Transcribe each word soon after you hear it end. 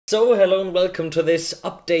So hello and welcome to this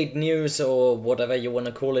update news or whatever you want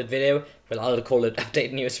to call it video. Well, I'll call it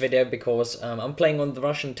update news video because I'm playing on the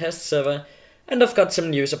Russian test server and I've got some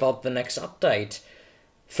news about the next update.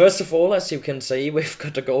 First of all, as you can see, we've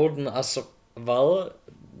got a golden as well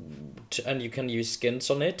and you can use skins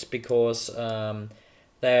on it because we've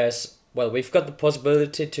got the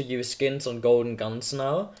possibility to use skins on golden guns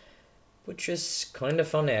now, which is kind of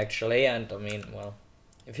funny actually. And I mean, well,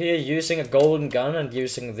 if you're using a golden gun and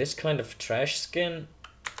using this kind of trash skin,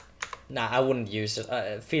 nah, I wouldn't use it.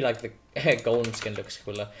 I feel like the golden skin looks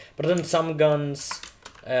cooler. But on some guns,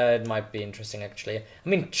 it might be interesting actually. I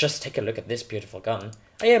mean, just take a look at this beautiful gun.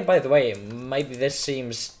 Oh yeah, by the way, maybe the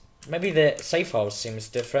safe house seems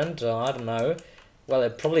different, I don't know. Well,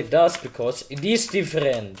 it probably does because it is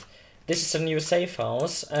different. This is a new safe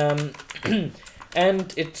house, and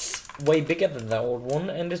it's way bigger than the old one,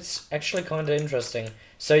 and it's actually kind of interesting.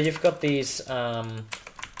 So you've got these, I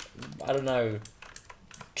don't know,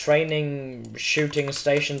 training shooting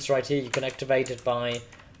stations right here. You can activate it by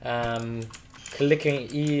clicking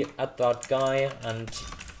E at that guy, and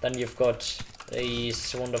then you've got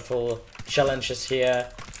these wonderful challenges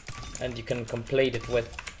here, and you can complete it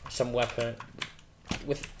with some weapon,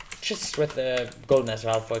 with golden as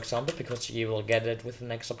well, for example, because you will get it with the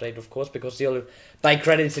next update, of course, because you'll buy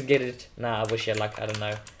credits and get it. Nah, I wish you luck, I don't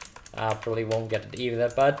know. I probably won't get it either,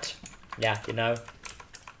 but yeah, you know.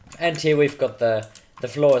 And here we've got the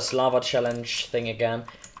flawless lava challenge thing again,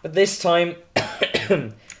 but this time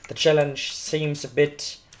the challenge seems a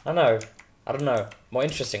bit, I don't know, more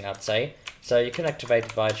interesting, I'd say. So you can activate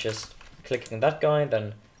it by just clicking that guy,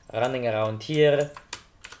 then running around here,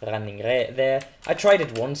 running there. I tried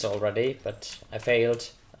it once already, but I failed.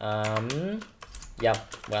 Yeah,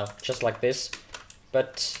 well, just like this,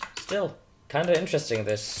 but still kind of interesting,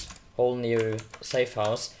 this whole new safe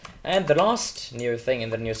house. And the last new thing in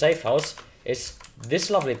the new safe house is this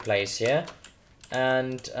lovely place here,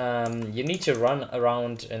 and you need to run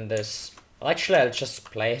around in this. Well, actually, I'll just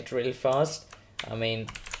play it really fast. I mean,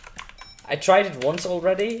 I tried it once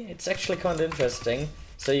already. It's actually kind of interesting.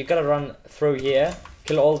 So you gotta run through here,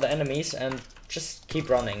 kill all the enemies, and just keep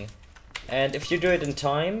running. And if you do it in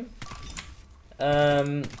time,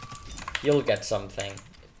 you'll get something.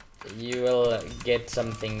 You will get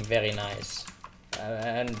something very nice.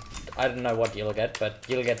 And I don't know what you'll get, but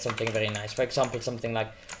you'll get something very nice. For example, something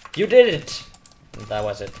like, you did it! And that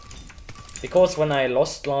was it. Because when I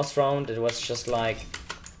lost last round, it was just like,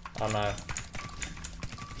 I don't know,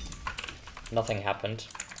 nothing happened.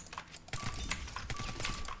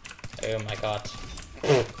 Oh my god.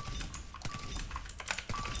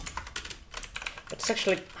 It's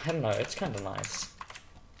actually, I don't know, it's kind of nice.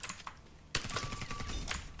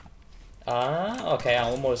 Ah, okay, I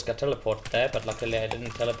almost got teleported there, but luckily I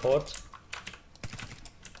didn't teleport.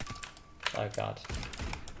 Oh god.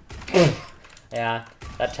 Yeah,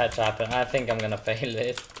 that had to happen. I think I'm gonna fail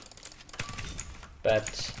it.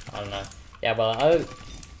 But, I don't know. Yeah, well,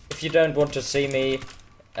 if you don't want to see me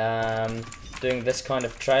doing this kind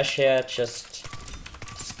of trash here, just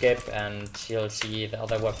skip and you'll see the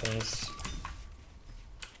other weapons.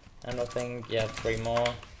 And I think, yeah, 3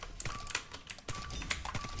 more.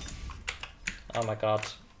 Oh my god.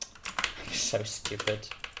 I'm so stupid.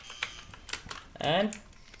 And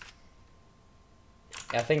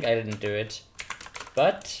I think I didn't do it.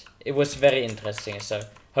 But it was very interesting, so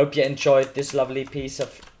hope you enjoyed this lovely piece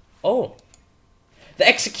of... Oh! The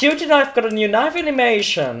executed knife got a new knife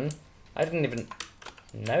animation! I didn't even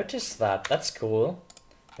notice that. That's cool.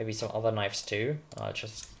 Maybe some other knives too. I'll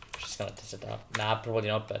just gonna test it out. Nah, probably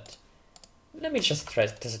not, but let me just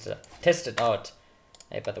test it out.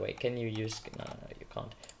 Hey, by the way, can you use... No, you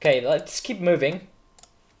can't. Okay, let's keep moving.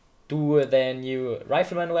 Do the new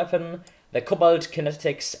rifleman weapon, the Cobalt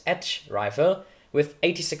Kinetics Edge rifle, with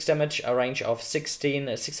 86 damage, a range of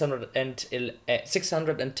 610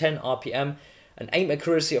 RPM, an aim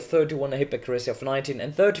accuracy of 31, a hit accuracy of 19,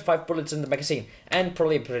 and 35 bullets in the magazine, and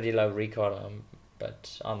probably a pretty low recoil,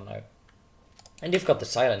 but I don't know. And you've got the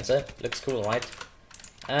silencer, looks cool, right?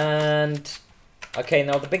 And okay,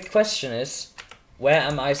 now the big question is, where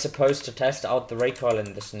am I supposed to test out the recoil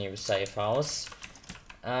in this new safe house?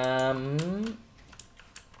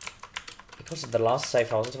 Because of the last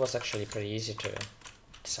safe house, it was actually pretty easy to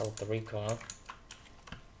test out the recoil.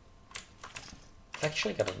 I've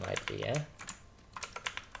actually got an idea.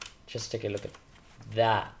 Just take a look at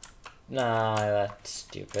that. Nah, that's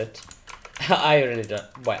stupid. I really don't.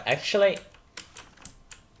 Wait, actually,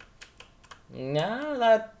 nah,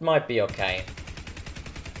 that might be okay.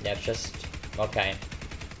 Yeah, just okay.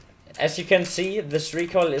 As you can see, this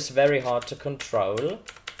recoil is very hard to control.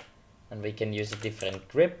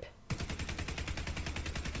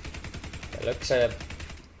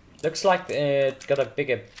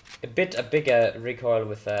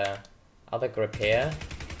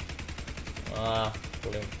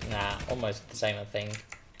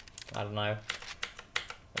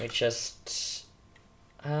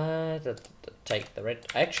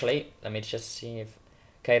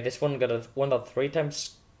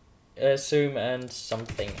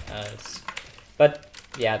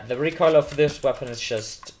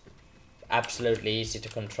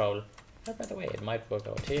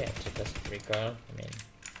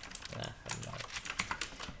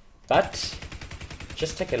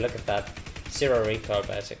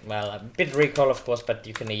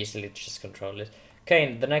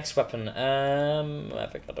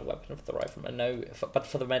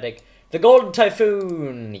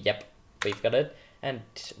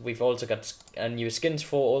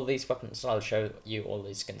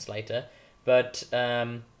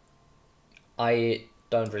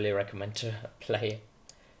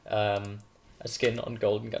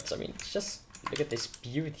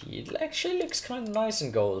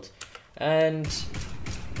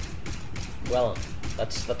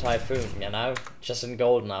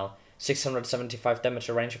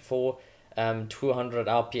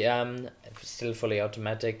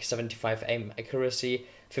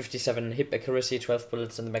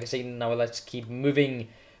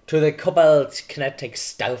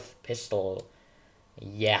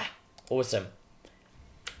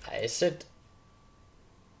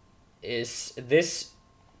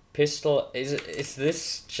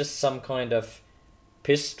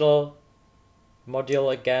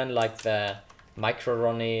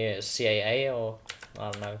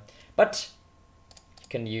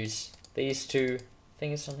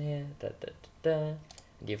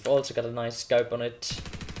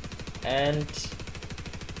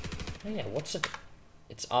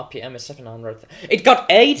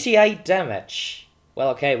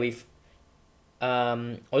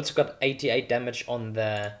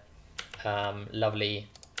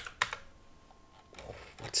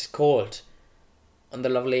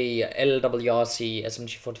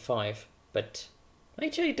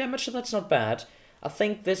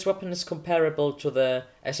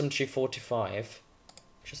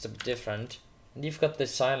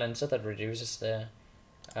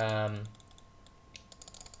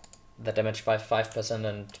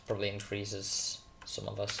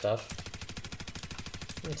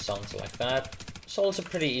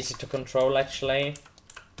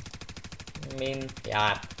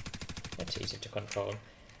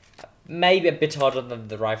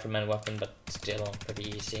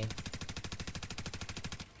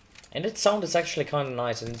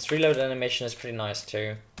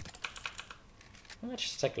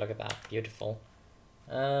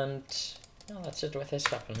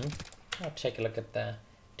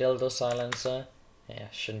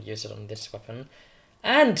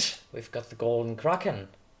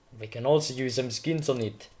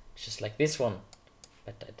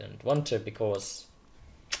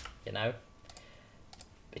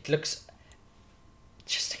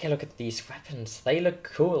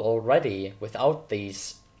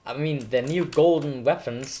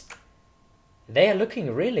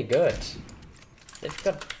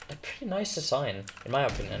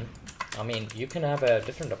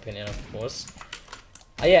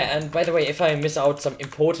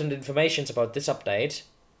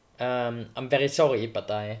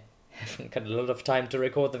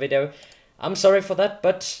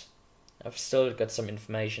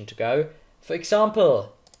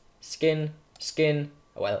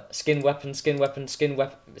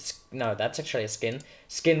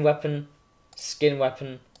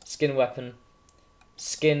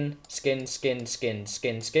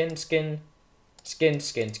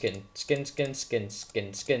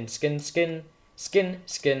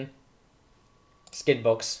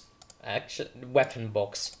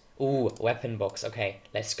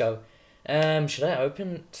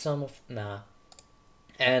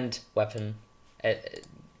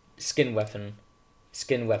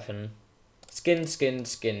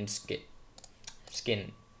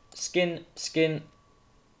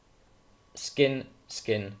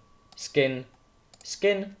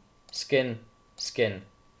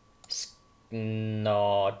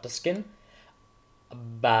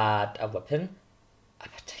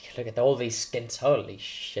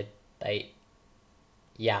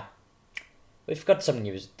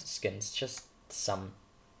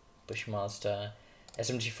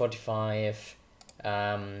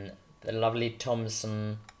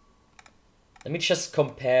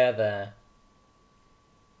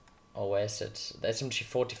 or where is it? The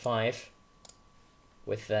SMG45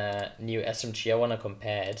 with the new SMG. I want to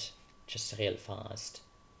compare it just real fast.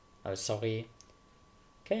 Oh, sorry.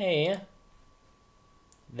 Okay.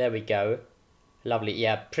 There we go. Lovely.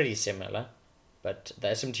 Yeah, pretty similar. But the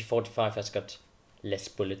SMG45 has got less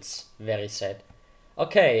bullets. Very sad.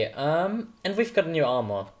 Okay, and we've got new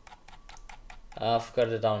armor. I've got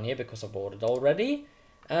it down here because I bought it already.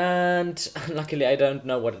 And luckily I don't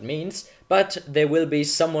know what it means. But there will be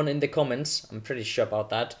someone in the comments, I'm pretty sure about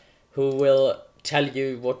that, who will tell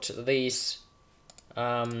you what these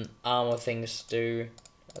armor things do.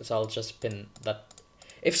 So I'll just pin that.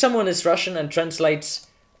 If someone is Russian and translates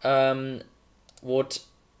what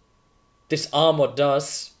this armor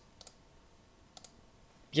does,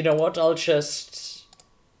 you know what, I'll just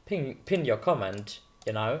pin your comment,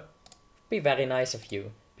 you know. Be very nice of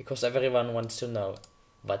you, because everyone wants to know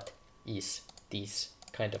what is this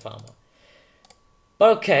kind of armor.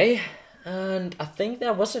 But okay, and I think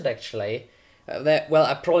that was it actually. Well,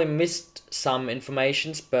 I probably missed some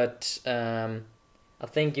informations, but I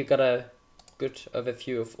think you got a good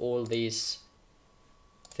overview of all these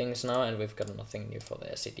things now, and we've got nothing new for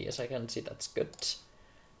the SED, as I can see. That's good.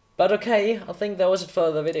 But okay, I think that was it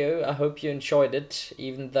for the video. I hope you enjoyed it,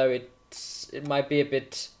 even though it might be a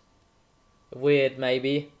bit weird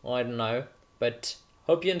maybe, or I don't know, but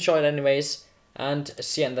hope you enjoyed anyways, and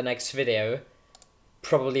see you in the next video,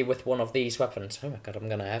 probably with one of these weapons. Oh my god, I'm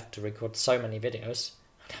gonna have to record so many videos.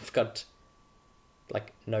 I've got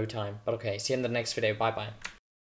like no time, but okay, see you in the next video. Bye bye.